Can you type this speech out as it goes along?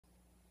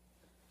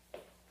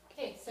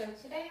So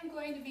today I'm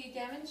going to be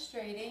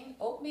demonstrating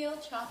oatmeal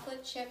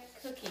chocolate chip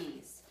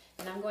cookies.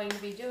 And I'm going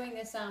to be doing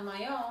this on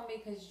my own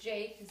because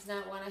Jake does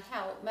not want to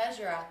help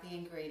measure out the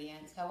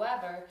ingredients.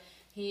 However,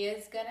 he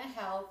is going to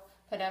help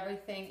put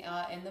everything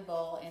in the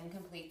bowl and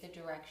complete the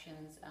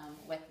directions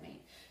with me.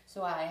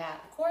 So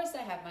of course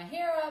I have my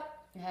hair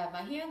up, I have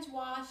my hands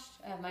washed,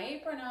 I have my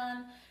apron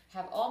on,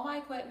 have all my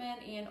equipment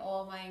and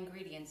all my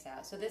ingredients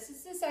out. So this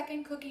is the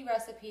second cookie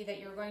recipe that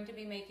you're going to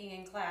be making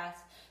in class.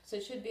 So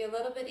it should be a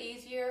little bit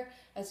easier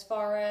as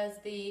far as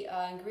the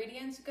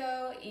ingredients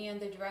go and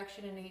the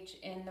direction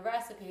in the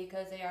recipe,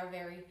 because they are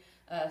very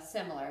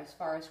similar as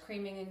far as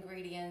creaming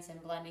ingredients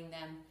and blending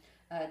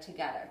them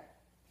together.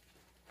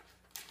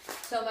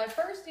 So my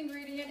first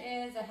ingredient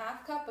is a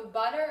half cup of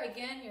butter.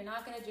 Again, you're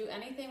not going to do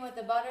anything with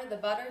the butter. The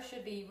butter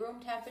should be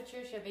room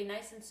temperature, should be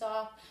nice and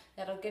soft.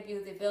 That'll give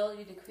you the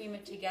ability to cream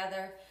it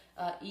together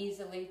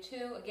easily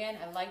too. Again,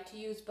 I like to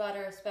use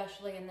butter,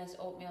 especially in this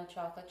oatmeal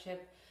chocolate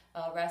chip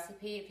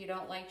recipe. If you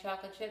don't like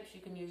chocolate chips,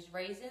 you can use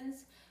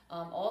raisins.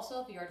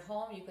 Also, if you're at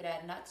home, you could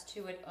add nuts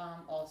to it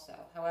also.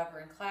 However,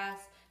 in class,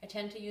 I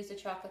tend to use the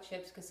chocolate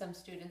chips because some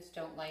students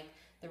don't like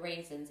the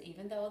raisins,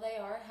 even though they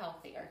are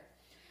healthier.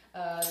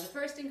 The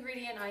first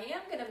ingredient I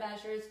am going to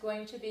measure is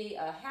going to be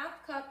a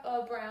half cup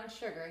of brown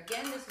sugar.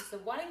 Again, this is the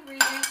one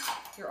ingredient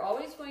you're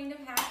always going to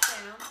pack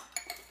down.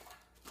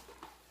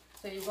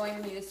 So you're going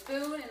to need a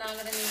spoon, and I'm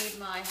going to need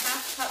my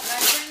half cup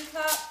measuring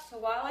cup. So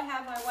while I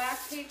have my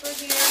wax paper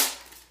here,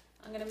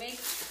 I'm going to make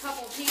a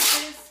couple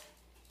pieces,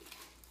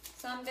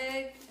 some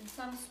big and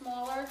some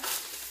smaller.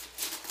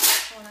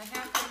 So when I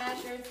have to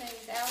measure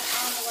things out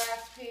on the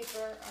wax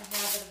paper, I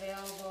have it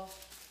available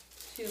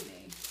to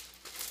me.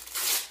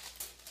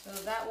 So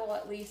that will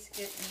at least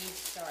get me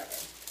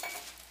started.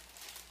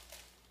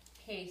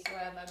 Okay, so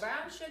I have my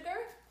brown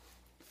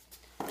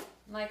sugar.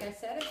 Like I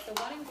said, it's the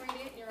one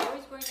ingredient you're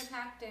always going to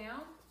pack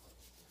down.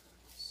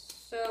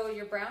 So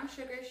your brown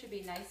sugar should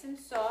be nice and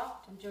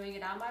soft. I'm doing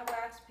it on my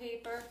wax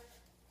paper.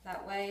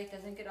 That way it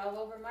doesn't get all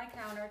over my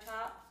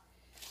countertop.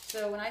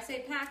 So when I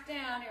say pack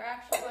down, you're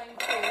actually going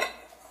to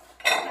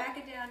pack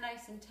it down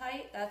nice and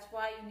tight. That's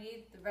why you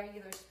need the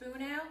regular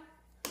spoon out.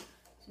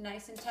 So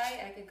nice and tight.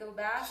 I could go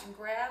back and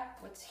grab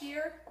what's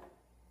here.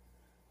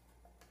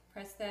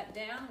 Press that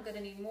down. I'm going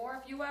to need more.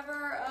 If you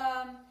ever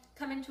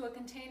come into a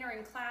container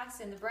in class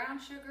and the brown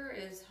sugar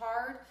is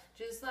hard,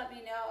 just let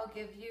me know. I'll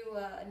give you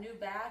a new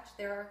batch.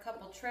 There are a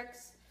couple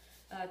tricks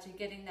to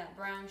getting that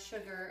brown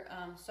sugar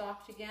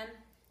soft again.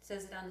 It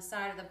says it on the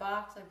side of the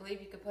box. I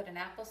believe you could put an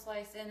apple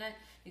slice in it.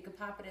 You could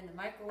pop it in the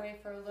microwave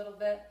for a little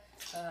bit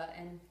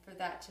and for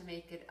that to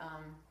make it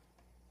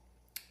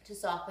to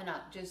soften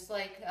up. Just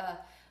like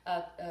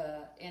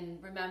and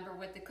remember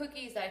with the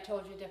cookies, I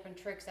told you different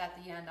tricks at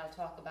the end I'll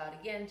talk about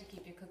again to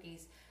keep your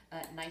cookies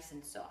nice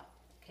and soft.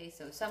 Okay,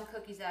 so some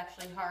cookies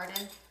actually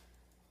harden,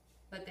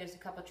 but there's a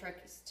couple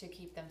tricks to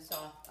keep them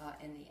soft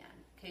in the end.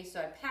 Okay,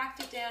 so I packed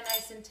it down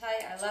nice and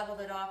tight. I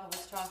leveled it off. I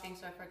was talking,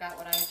 so I forgot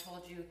what I had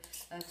told you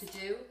to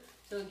do.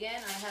 So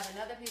again, I have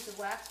another piece of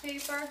wax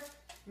paper.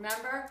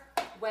 Remember,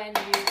 when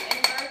you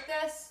invert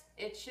this,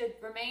 it should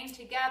remain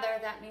together.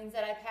 That means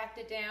that I packed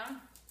it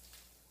down.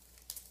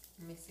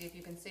 Let me see if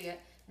you can see it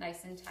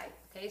nice and tight.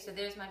 Okay, so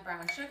there's my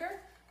brown sugar,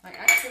 my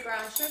extra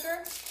brown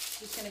sugar.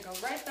 Just going to go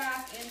right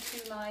back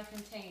into my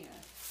container.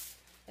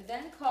 It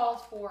then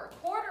calls for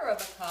 1/4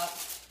 of a cup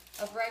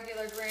of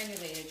regular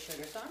granulated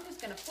sugar. So I'm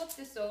just going to flip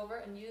this over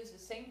and use the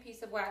same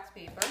piece of wax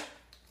paper.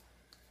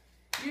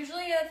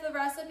 Usually if the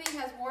recipe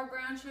has more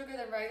brown sugar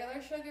than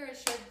regular sugar, it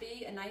should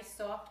be a nice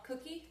soft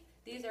cookie.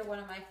 These are one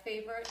of my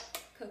favorite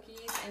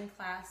cookies in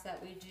class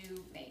that we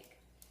do make.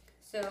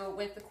 So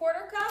with the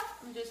 1/4 cup,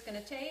 I'm just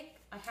going to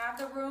I have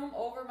the room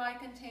over my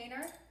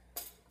container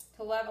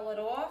to level it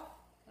off.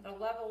 It'll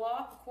level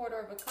off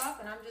 1/4 of a cup,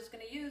 and I'm just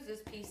going to use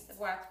this piece of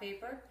wax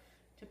paper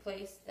to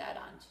place that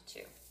onto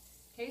too.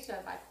 Okay, so I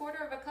have my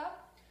 1/4 of a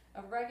cup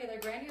of regular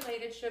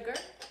granulated sugar.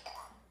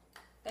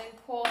 Then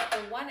call for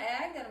 1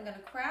 egg that I'm going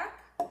to crack.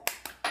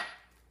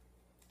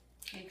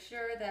 Make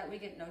sure that we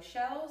get no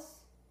shells.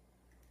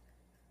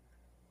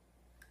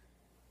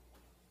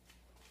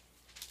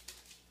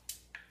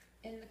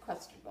 In the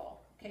custard bowl.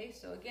 Okay,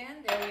 so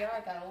again, there we are. I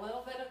got a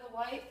little bit of the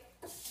white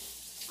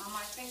on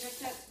my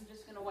fingertips. I'm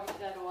just going to wipe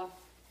that off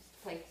to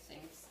place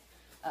things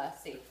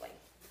safely.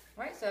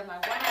 All right, so I have my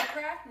 1 egg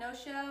cracked, no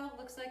shell,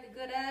 looks like a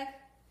good egg.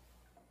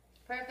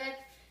 Perfect.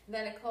 And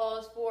then it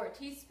calls for a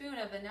teaspoon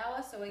of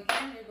vanilla. So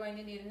again, you're going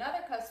to need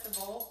another custard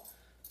bowl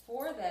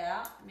for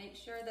that. Make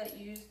sure that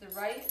you use the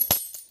right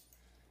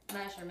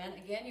measurement.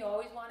 Again, you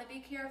always want to be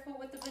careful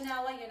with the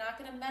vanilla. You're not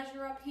going to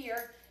measure up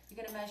here. You're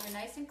going to measure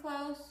nice and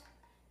close.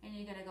 And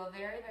you're going to go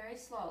very, very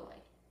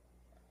slowly.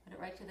 Put it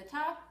right to the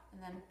top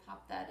and then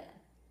pop that in.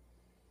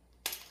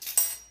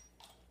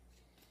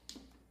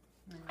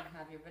 And then you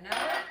have your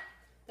vanilla.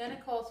 Then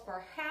it calls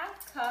for a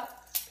 1/2 cup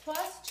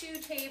plus 2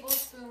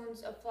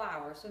 tablespoons of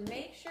flour. So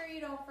make sure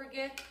you don't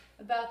forget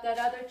about that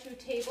other 2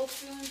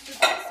 tablespoons. So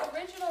this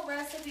original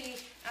recipe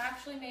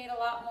actually made a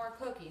lot more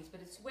cookies, but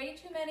it's way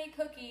too many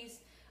cookies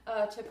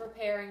to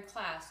prepare in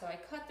class. So I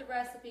cut the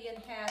recipe in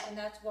half, and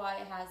that's why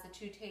it has the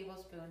 2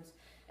 tablespoons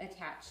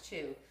attached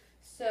to.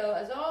 So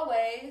as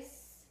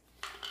always,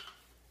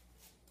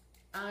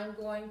 I'm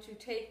going to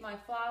take my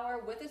flour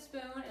with a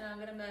spoon, and I'm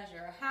going to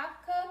measure a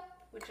 1/2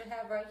 cup, which I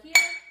have right here.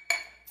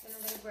 Then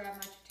I'm going to grab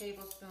my 2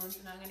 tablespoons,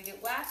 and I'm going to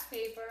get wax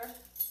paper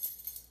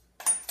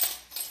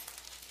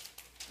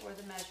for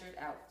the measured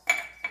out. So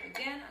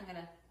again, I'm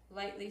going to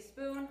lightly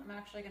spoon. I'm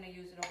actually going to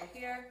use it over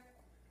here.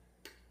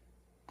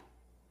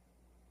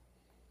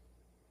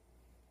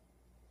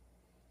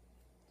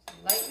 So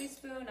lightly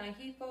spoon, I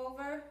heap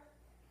over,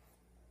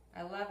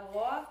 I level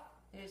off.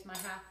 There's my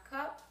 1/2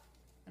 cup.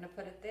 I'm going to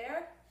put it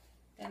there.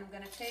 Then I'm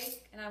going to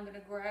take and I'm going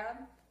to grab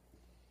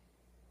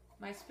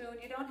my spoon.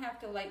 You don't have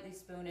to lightly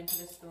spoon into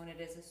the spoon. It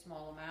is a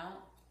small amount.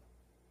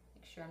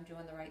 Make sure I'm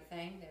doing the right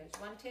thing. There's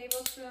 1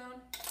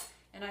 tablespoon.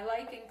 And I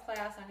like in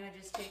class, I'm going to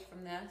just take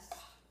from this.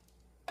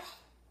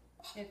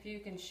 If you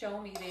can show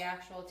me the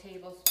actual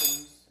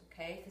tablespoons,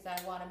 okay? Because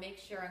I want to make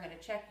sure I'm going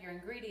to check your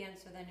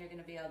ingredients, so then you're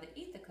going to be able to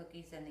eat the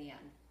cookies in the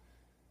end.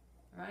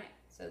 All right?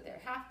 So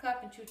they're 1/2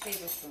 cup and 2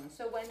 tablespoons.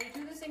 So when you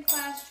do this in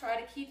class, try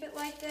to keep it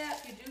like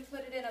that. If you do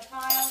put it in a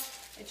pile,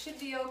 it should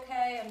be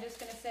okay. I'm just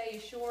going to say, you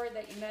sure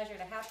that you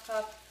measured a 1/2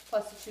 cup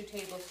plus the 2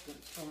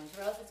 tablespoons,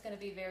 or else it's going to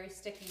be very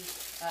sticky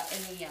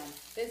in the end.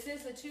 This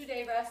is a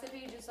 2-day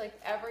recipe, just like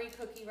every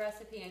cookie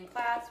recipe in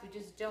class. We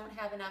just don't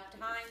have enough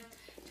time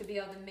to be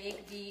able to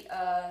make the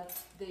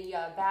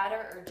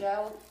batter or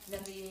dough, and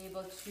then be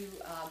able to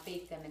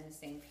bake them in the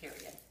same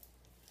period.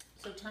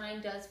 So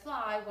time does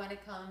fly when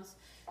it comes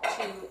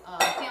to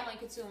family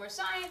consumer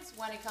science,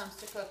 when it comes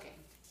to cooking.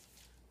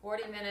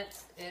 40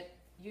 minutes, it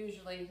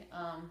usually,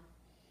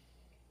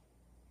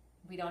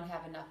 we don't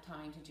have enough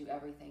time to do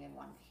everything in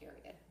one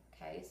period,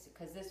 okay?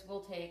 Because this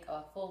will take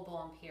a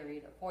full-blown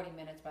period of 40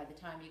 minutes by the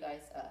time you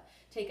guys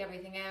take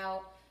everything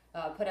out,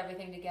 put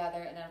everything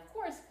together, and then of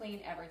course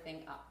clean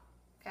everything up,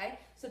 okay?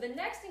 So the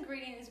next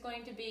ingredient is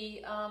going to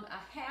be a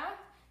 1/2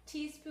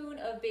 teaspoon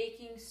of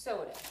baking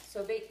soda.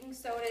 So baking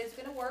soda is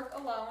going to work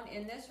alone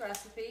in this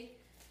recipe.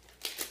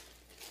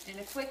 In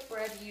a quick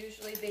bread,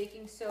 usually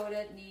baking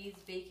soda needs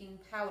baking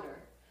powder.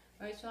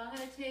 All right, so I'm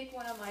going to take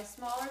one of my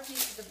smaller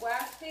pieces of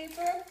wax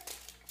paper,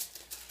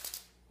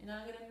 and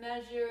I'm going to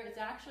measure, it's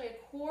actually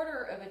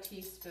 1/4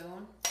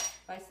 teaspoon.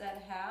 If I said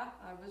 1/2,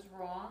 I was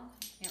wrong.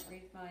 I can't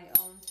read my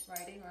own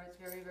writing, or it's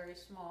very, very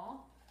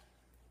small.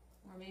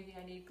 Or maybe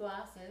I need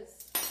glasses.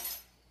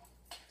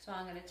 So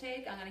I'm going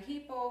to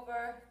heap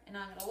over, and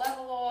I'm going to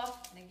level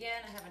off. And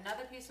again, I have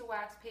another piece of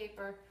wax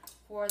paper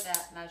for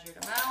that measured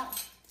amount.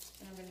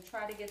 And I'm going to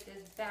try to get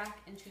this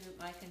back into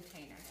my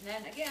container. And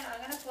then again, I'm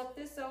going to flip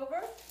this over.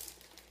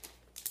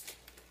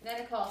 And then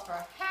it calls for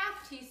a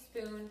 1/2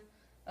 teaspoon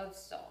of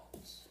salt.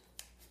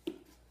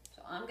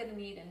 So I'm going to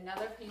need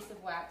another piece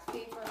of wax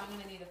paper. I'm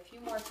going to need a few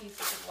more pieces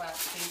of wax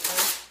paper.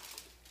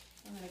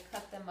 I'm going to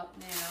cut them up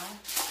now.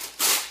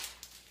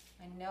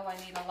 I know I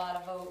need a lot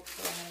of oats,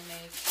 so I'm going to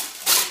make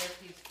a bigger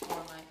piece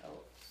for my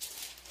oats.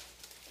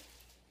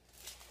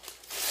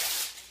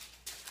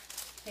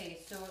 Okay,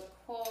 so it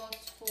calls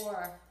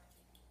for,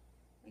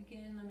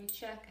 again, let me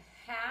check,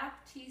 a 1/2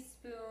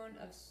 teaspoon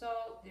of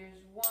salt.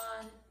 There's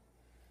 1,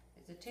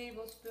 there's a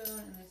tablespoon,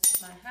 and this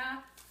is my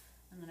 1/2.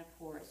 I'm going to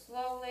pour it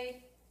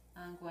slowly.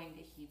 I'm going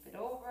to heap it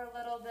over a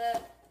little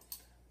bit.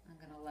 I'm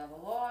going to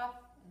level off,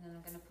 and then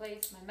I'm going to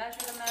place my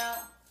measured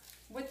amount.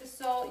 With the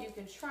salt, you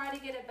can try to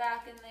get it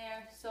back in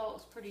there. Salt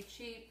is pretty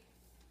cheap.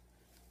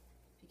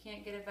 If you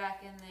can't get it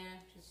back in there,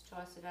 just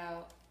toss it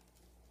out.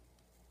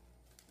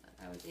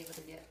 I was able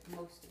to get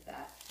most of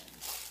that.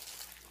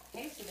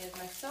 Okay, so there's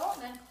my salt,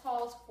 and then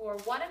calls for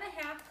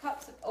 1½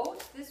 cups of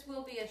oats. This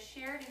will be a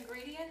shared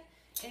ingredient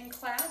in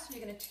class.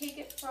 You're going to take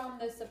it from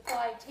the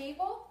supply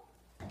table,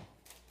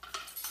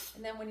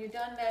 and then when you're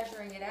done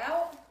measuring it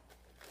out,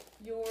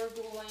 you're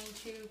going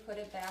to put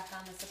it back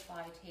on the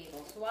supply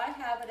table. So I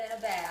have it in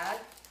a bag.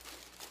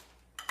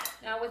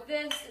 Now with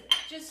this,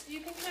 just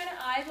you can kind of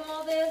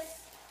eyeball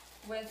this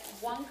with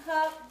 1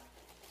 cup.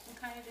 I'm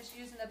kind of just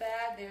using the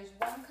bag. There's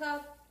 1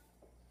 cup.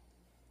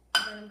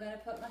 And then I'm going to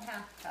put my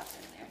 1/2 cup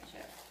in there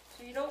too.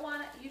 So you don't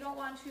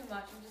want too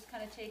much. I'm just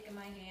kind of taking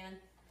my hand,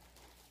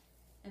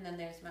 and then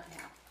there's my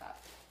 1/2 cup.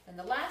 And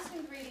the last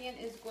ingredient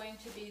is going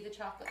to be the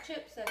chocolate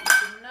chips that you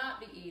should not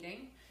be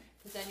eating,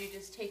 because then you're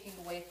just taking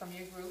away from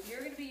your group.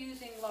 You're going to be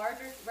using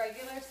larger,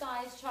 regular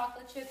size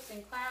chocolate chips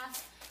in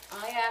class.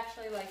 I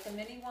actually like the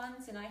mini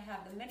ones, and I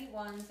have the mini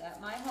ones at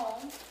my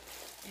home.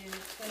 And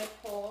it's going to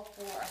call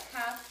for a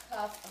 1/2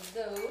 cup of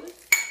those.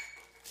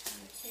 I'm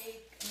going to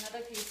take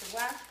another piece of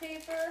wax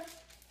paper.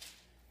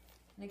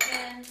 And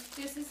again,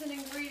 this is an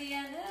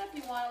ingredient. If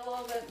you want a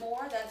little bit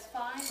more, that's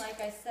fine. Like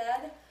I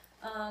said,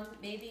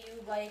 maybe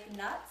you like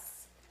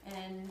nuts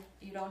and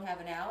you don't have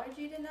an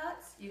allergy to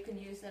nuts. You can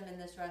use them in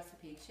this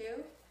recipe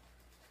too.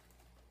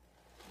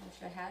 I wish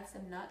I had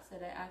some nuts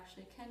that I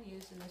actually can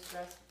use in this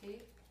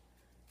recipe.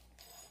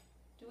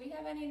 Do we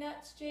have any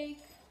nuts,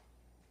 Jake?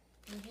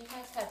 He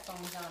has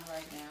headphones on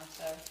right now,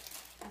 so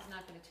He's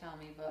not going to tell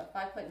me, but if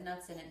I put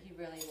nuts in it, he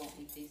really won't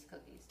eat these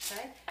cookies,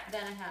 okay?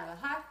 Then I have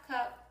a half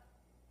cup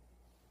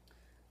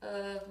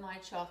of my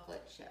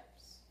chocolate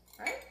chips,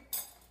 right?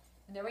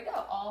 And there we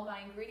go. All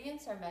my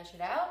ingredients are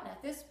measured out. And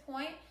at this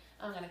point,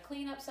 I'm going to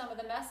clean up some of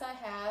the mess I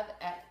have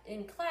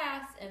in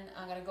class, and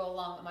I'm going to go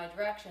along with my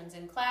directions.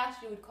 In class,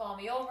 you would call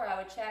me over, I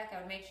would check, I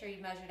would make sure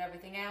you measured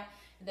everything out,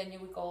 and then you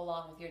would go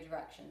along with your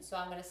directions. So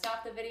I'm going to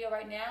stop the video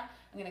right now.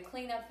 I'm going to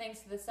clean up things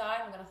to the side.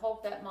 I'm going to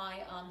hope that my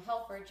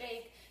helper,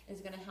 Jake, is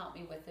going to help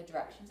me with the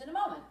directions in a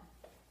moment.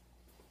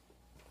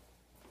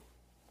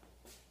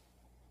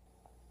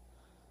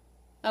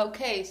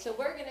 Okay, so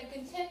we're going to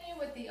continue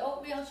with the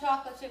oatmeal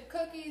chocolate chip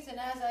cookies, and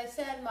as I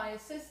said, my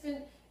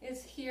assistant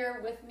is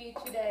here with me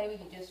today.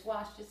 He just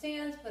washed his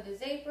hands, put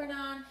his apron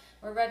on.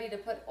 We're ready to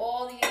put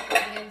all the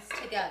ingredients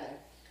together.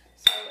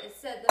 So it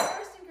said the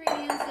first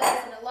ingredient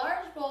says, in a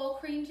large bowl,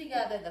 cream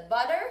together the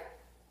butter,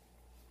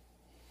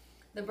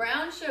 the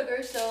brown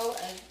sugar. So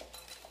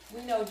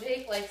we know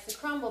Jake likes to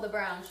crumble the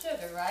brown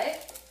sugar, right?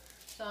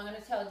 So I'm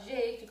going to tell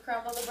Jake to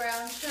crumble the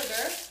brown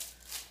sugar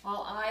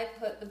while I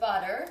put the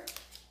butter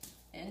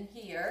in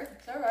here.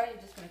 It's all right.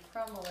 You're just going to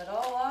crumble it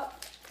all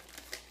up.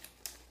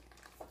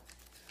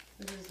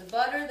 This is the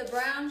butter, the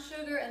brown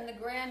sugar, and the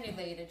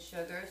granulated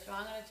sugar. So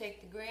I'm going to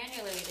take the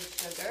granulated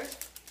sugar.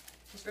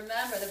 Just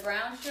remember, the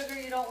brown sugar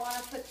you don't want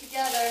to put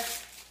together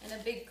in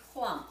a big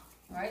clump.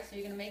 All right, so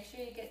you're going to make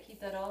sure you keep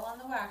that all on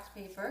the wax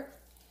paper.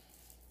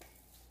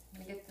 I'm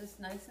going to get this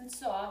nice and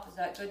soft. Is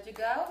that good to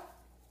go?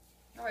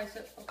 All right, so,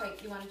 okay,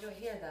 you want to do it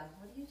here, though.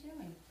 What are you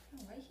doing?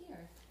 Oh, right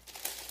here.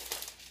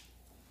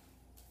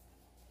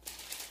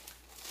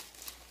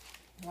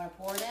 You want to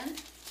pour it in?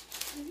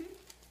 Mm-hmm.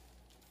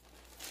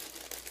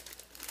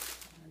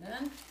 And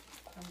then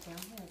come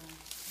down here then.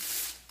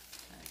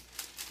 Okay.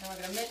 Now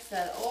we're going to mix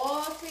that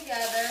all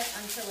together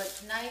until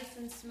it's nice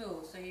and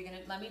smooth. So you're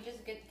going to, let me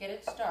just get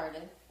it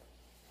started.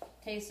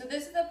 Okay, so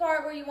this is the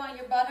part where you want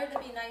your butter to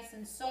be nice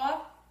and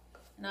soft.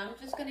 And I'm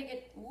just going to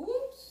get,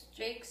 whoops,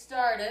 Jake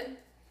started.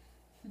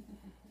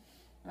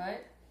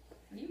 Right?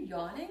 Are you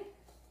yawning?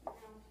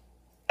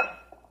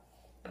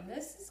 And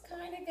this is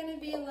kind of going to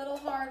be a little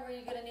hard where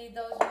you're going to need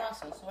those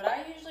muscles. So what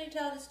I usually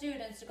tell the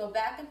students to go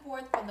back and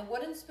forth from the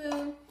wooden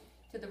spoon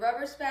to the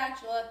rubber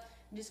spatula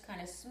and just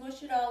kind of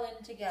smoosh it all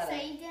in together. So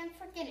you didn't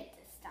forget it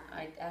this time.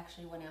 I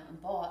actually went out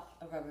and bought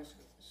a rubber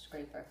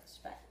scraper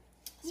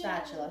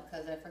spatula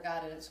because I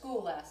forgot it at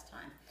school last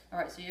time. All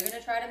right, so you're going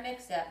to try to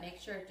mix that. Make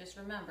sure, just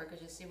remember,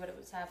 because you see what it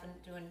was happening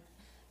doing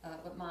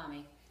with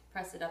Mommy.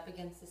 Press it up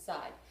against the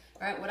side.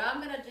 All right, what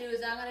I'm going to do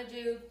is I'm going to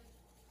do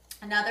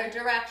another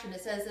direction.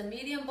 It says a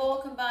medium bowl,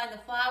 combine the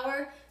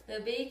flour, the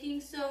baking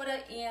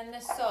soda, and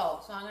the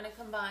salt. So I'm going to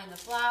combine the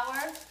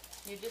flour.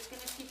 You're just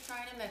going to keep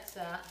trying to mix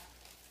that.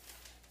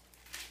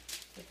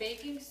 The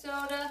baking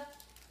soda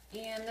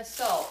and the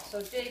salt.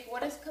 So Jake,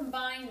 what does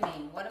combine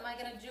mean? What am I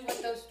going to do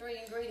with those three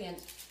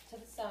ingredients? To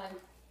the side.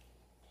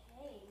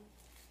 Okay.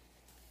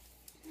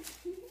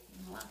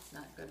 Well, that's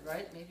not good,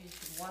 right? Maybe you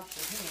should wash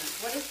your hands.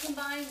 What does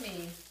combine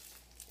mean?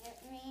 It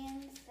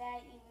means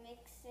that you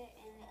mix it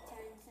and it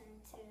turns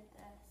into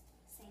the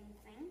same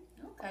thing.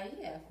 Okay,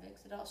 yeah,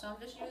 mix it all. So I'm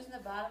just using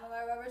the bottom of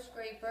my rubber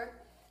scraper.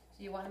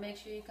 So you want to make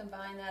sure you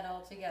combine that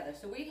all together.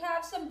 So we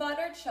have some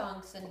butter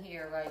chunks in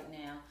here right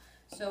now.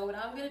 So what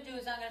I'm going to do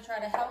is I'm going to try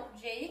to help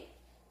Jake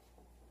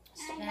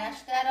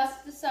smash that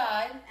up the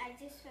side. I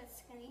just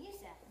was going to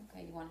use that.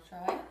 Okay, you want to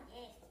try it?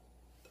 Yes.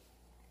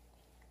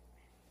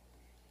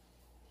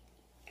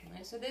 All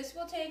right, so this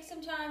will take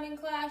some time in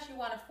class. You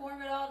want to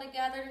form it all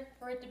together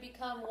for it to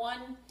become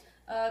one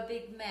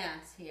big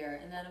mass here.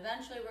 And then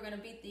eventually we're going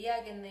to beat the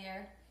egg in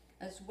there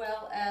as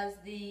well as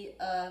the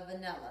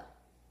vanilla.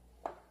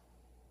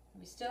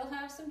 We still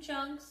have some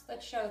chunks.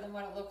 Let's show them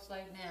what it looks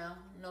like now.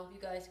 I don't know if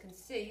you guys can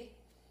see,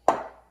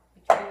 but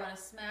you want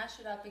to smash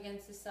it up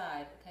against the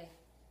side. Okay,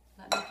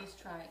 let me just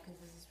try it because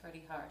this is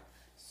pretty hard.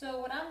 So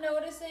what I'm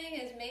noticing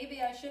is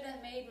maybe I should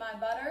have made my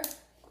butter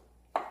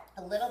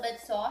a little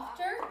bit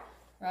softer,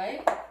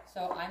 right?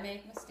 So I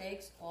make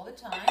mistakes all the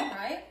time,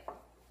 right?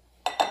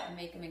 I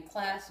make them in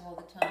class all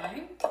the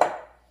time.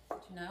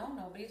 But you know,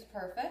 nobody's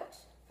perfect.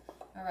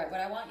 All right, what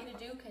I want you to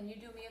do, can you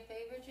do me a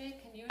favor,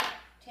 Jake? Can you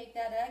take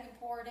that egg and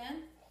pour it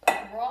in?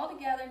 We're all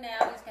together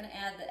now. He's going to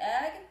add the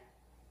egg.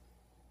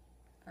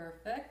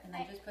 Perfect. And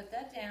then just put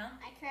that down.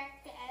 I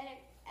cracked the egg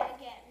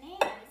at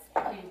Nana's.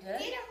 Oh, you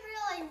did? It didn't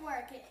really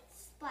work. It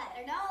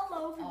splattered all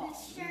over the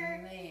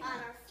shirt, man. on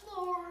our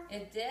floor.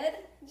 It did?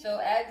 So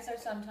eggs are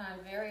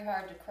sometimes very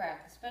hard to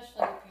crack,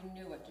 especially if you're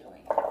new at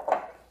doing it.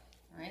 All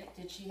right.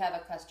 Did she have a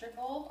custard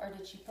bowl or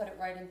did she put it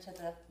right into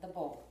the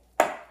bowl?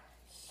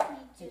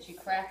 Did she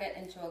crack it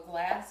into a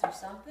glass or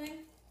something?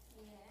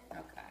 Yeah.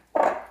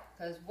 Okay.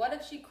 Because what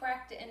if she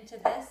cracked it into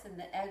this and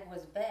the egg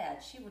was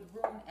bad? She would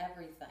ruin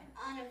everything.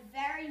 On a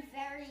very,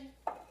 very,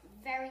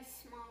 very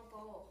small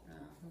bowl.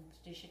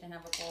 She didn't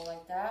have a bowl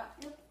like that?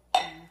 Nope.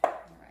 All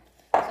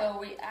right. So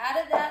we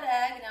added that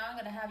egg. Now I'm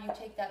going to have you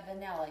take that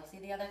vanilla. See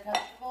the other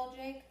custard bowl,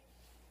 Jake?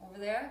 Over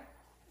there?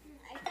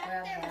 I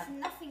thought there was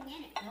nothing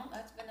in it. No,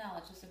 that's vanilla.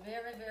 It's just a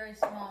very, very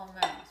small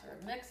amount. So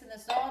we're mixing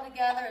this all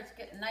together. It's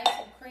getting nice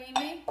and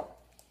creamy.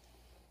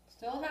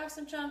 Still have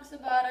some chunks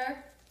of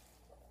butter.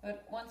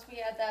 But once we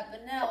add that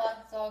vanilla,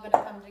 it's all going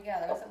to come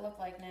together. What does it look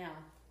like now?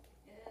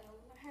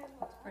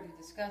 It's pretty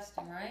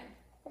disgusting, right?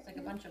 It's like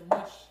a bunch of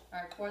mush. All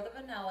right, pour the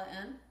vanilla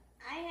in.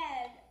 I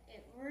had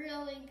it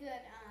really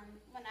good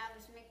when I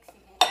was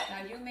mixing it.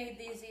 Now, you made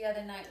these the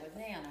other night with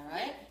Nana,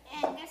 right?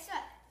 And guess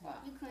what?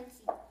 What? You couldn't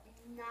see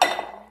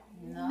nothing.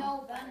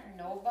 No butter.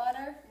 No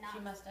butter? No. She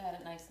must have had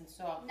it nice and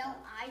soft. No, then.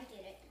 I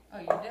did it. Oh,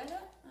 you did it?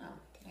 Oh,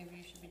 maybe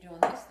you should be doing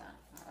this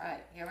then. All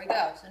right, here we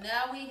go. So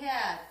now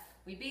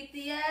we beat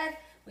the egg,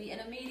 in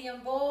a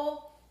medium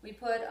bowl, we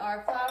put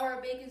our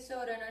flour, baking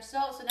soda, and our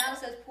salt. So now it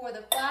says pour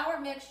the flour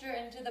mixture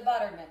into the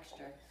butter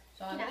mixture.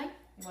 So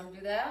you want to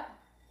do that?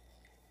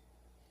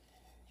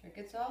 Sure it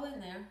gets all in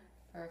there.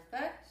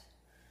 Perfect.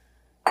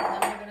 And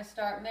then we're going to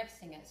start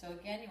mixing it. So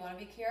again, you want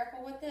to be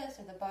careful with this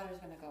or the butter's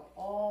going to go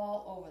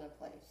all over the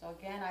place. So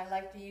again, I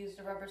like to use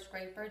the rubber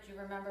scraper. Do you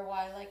remember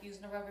why I like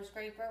using the rubber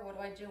scraper? What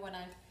do I do when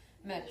I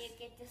mix? You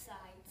get the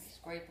sides.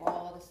 Scrape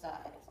all the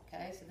sides.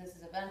 Okay, so this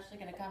is eventually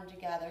going to come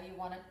together. You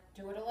want to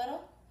do it a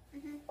little?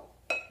 Mm-hmm.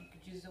 You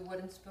could use a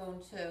wooden spoon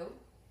too.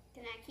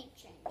 Can I keep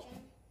changing?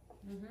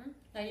 Mm-hmm.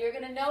 Now you're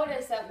going to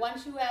notice that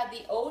once you add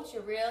the oats,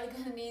 you're really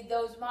going to need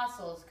those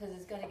muscles because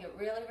it's going to get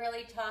really,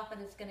 really tough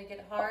and it's going to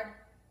get hard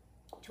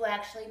to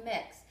actually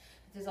mix.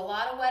 There's a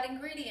lot of wet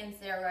ingredients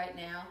there right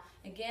now.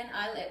 Again,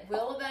 it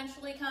will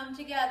eventually come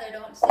together.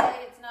 Don't say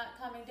it's not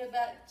coming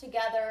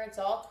together. It's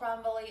all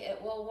crumbly.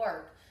 It will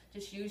work.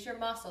 Just use your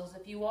muscles.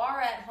 If you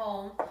are at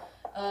home,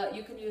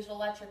 you can use an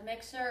electric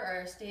mixer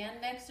or a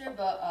stand mixer,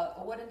 but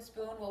a wooden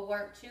spoon will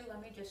work too.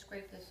 Let me just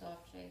scrape this off,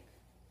 Jake.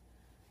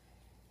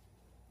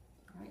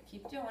 All right,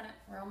 keep doing it.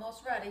 We're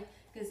almost ready.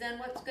 Because then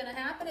what's going to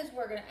happen is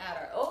we're going to add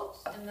our oats,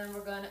 and then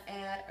we're going to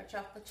add our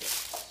chocolate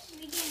chips. Did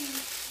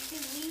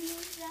we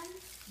use them?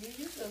 You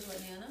use those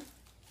right, Nana.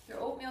 They're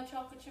oatmeal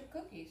chocolate chip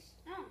cookies.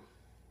 Oh.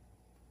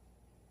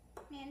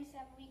 Man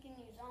said we can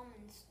use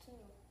almonds too.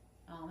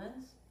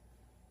 Almonds?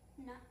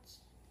 Nuts.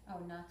 Oh,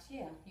 nuts.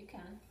 Yeah, you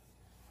can.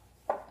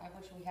 I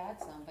wish we had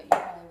some, but you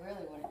probably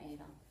really wouldn't eat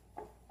them.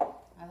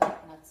 I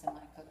like nuts in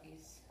my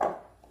cookies.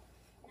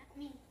 Not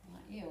me.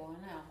 Not you,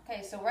 I know.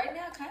 Okay, so right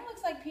now it kind of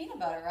looks like peanut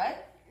butter,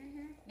 right?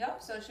 Mm-hmm.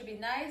 Yep, so it should be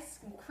nice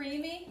and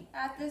creamy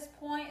at this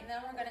point, and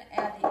then we're going to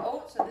add the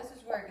oats. So this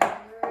is where it gets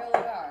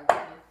really hard.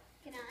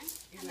 Can I?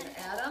 You're going to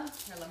add them?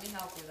 Here, let me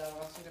help you though,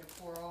 or else you're going to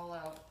pour all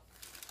out.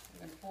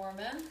 We're going to pour them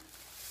in.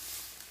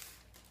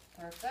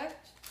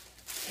 Perfect.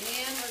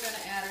 And we're going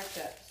to add our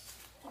chips.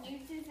 Can you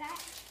do that?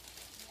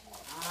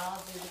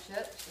 I'll do the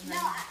chips. And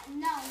No, then,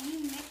 no,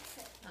 you mix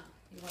it. oh,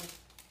 you want to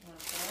pour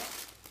it?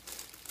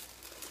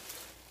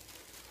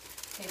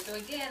 Okay, so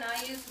again,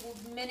 I use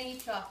mini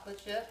chocolate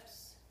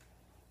chips.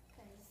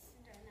 Because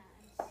they're not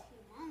as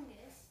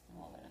humongous.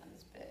 Well, they're not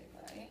as big,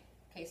 right?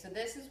 Okay, so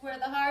this is where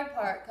the hard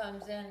part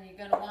comes in. You're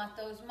going to want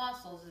those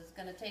muscles. It's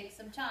going to take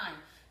some time.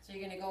 So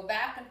you're going to go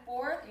back and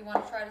forth. You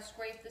want to try to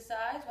scrape the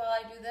sides while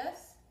I do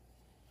this.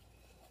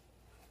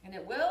 And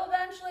it will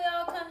eventually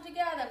all come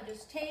together. I'm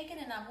just taking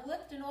and I'm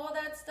lifting all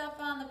that stuff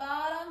on the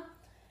bottom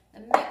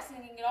and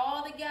mixing it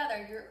all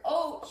together. Your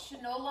oats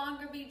should no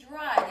longer be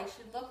dry. They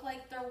should look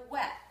like they're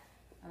wet.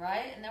 All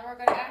right? And then we're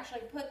going to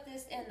actually put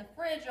this in the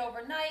fridge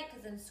overnight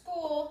because in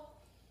school,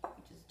 we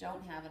just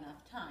don't have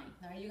enough time.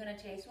 Now, are you going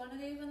to taste one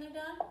of these when they're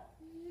done?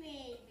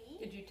 Maybe.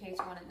 Did you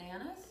taste one at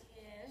Nana's?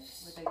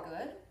 Yes. Were they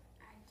good?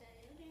 I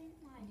didn't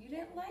like You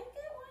didn't like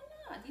it? Why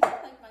not? These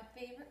are like my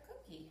favorite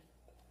cookie.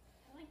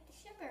 I like the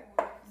sugar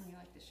ones. You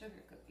like the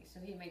sugar cookies. So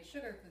he made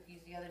sugar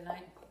cookies the other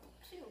night.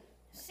 Too.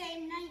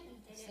 Same night we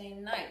did it.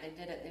 Same night they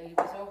did it. He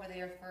was over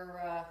there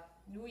for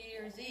New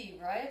Year's Eve,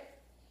 right?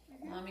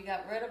 Mm-hmm. Mommy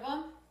got rid of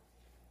him.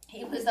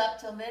 He was up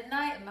till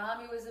midnight, and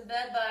Mommy was in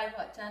bed by,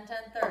 what, 10:30?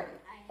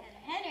 I had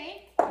a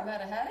headache. You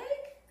had a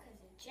headache? Because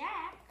of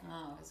Jack.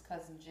 Oh, his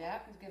cousin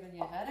Jack was giving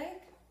you a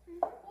headache?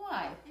 Mm-hmm.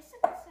 Why?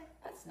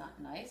 That's not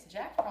nice.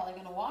 Jack's probably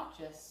going to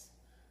watch us.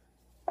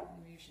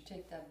 Maybe you should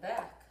take that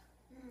back.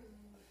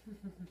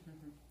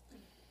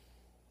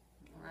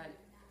 All right.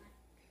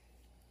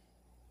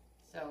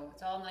 So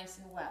it's all nice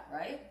and wet,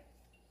 right?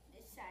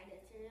 This side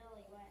is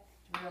really wet.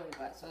 It's really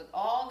wet. So it's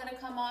all going to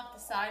come off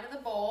the side of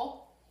the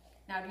bowl.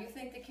 Now, do you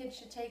think the kids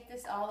should take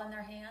this all in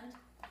their hand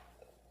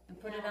and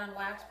put it on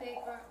wax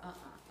paper?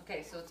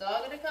 Okay, so it's all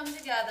going to come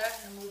together.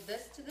 I'm going to move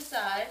this to the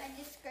side. I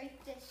just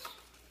scraped this.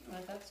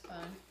 Well, that's fine.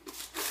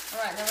 All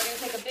right, now we're going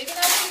to take a big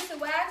enough piece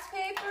of wax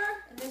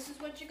paper, and this is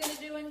what you're going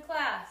to do in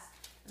class.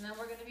 And then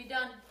we're going to be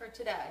done for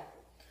today.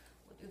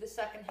 We'll do the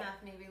second half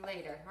maybe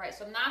later. All right,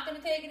 so I'm not going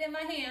to take it in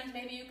my hands.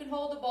 Maybe you can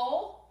hold the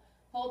bowl.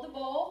 Hold the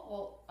bowl.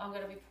 Well, I'm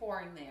going to be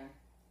pouring there.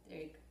 There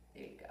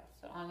you go.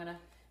 So I'm going to,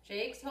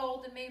 Jake's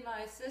holding me, my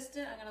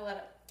assistant. I'm going to let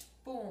it,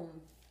 boom.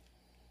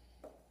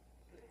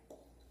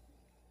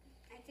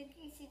 I think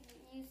you should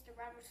use the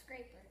rubber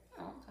scraper.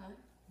 Oh, okay.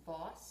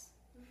 Boss.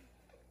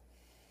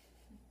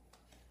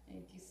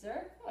 Thank you,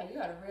 sir. Oh, you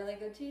got a really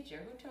good teacher.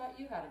 Who taught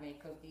you how to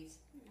make cookies?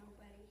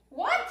 Nobody.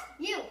 What?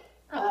 You.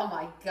 Oh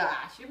my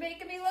gosh, you're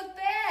making me look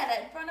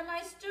bad in front of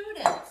my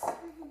students.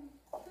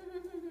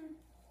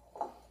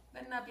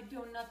 Better not be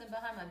doing nothing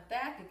behind my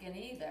back again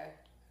either.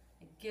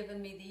 You're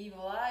giving me the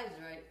evil eyes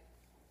right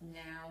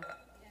now.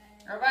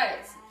 All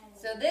right,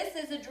 so this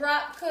is a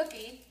drop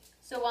cookie.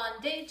 So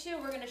on day 2,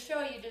 we're going to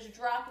show you just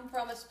drop them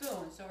from a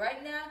spoon. So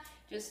right now,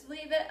 just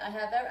leave it. I'm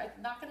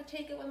not going to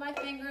take it with my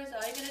fingers.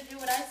 All you're going to do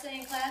what I say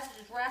in class is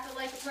just wrap it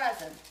like a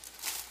present.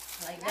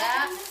 Like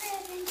that.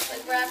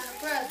 Like wrapping a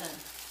present.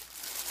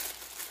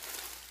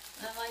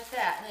 And like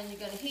that. And then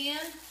you're going to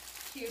hand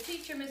to your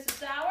teacher, Mrs.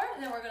 Sauer,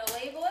 and then we're going to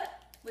label it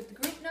with the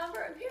group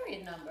number and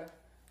period number.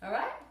 All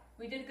right?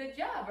 We did a good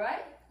job,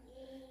 right?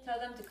 Tell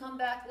them to come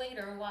back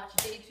later and watch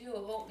day 2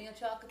 of Oatmeal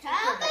Chocolate Chip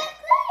Come Cookies. back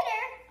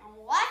later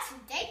and watch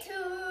day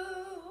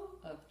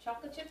 2 Of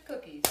chocolate chip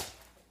cookies.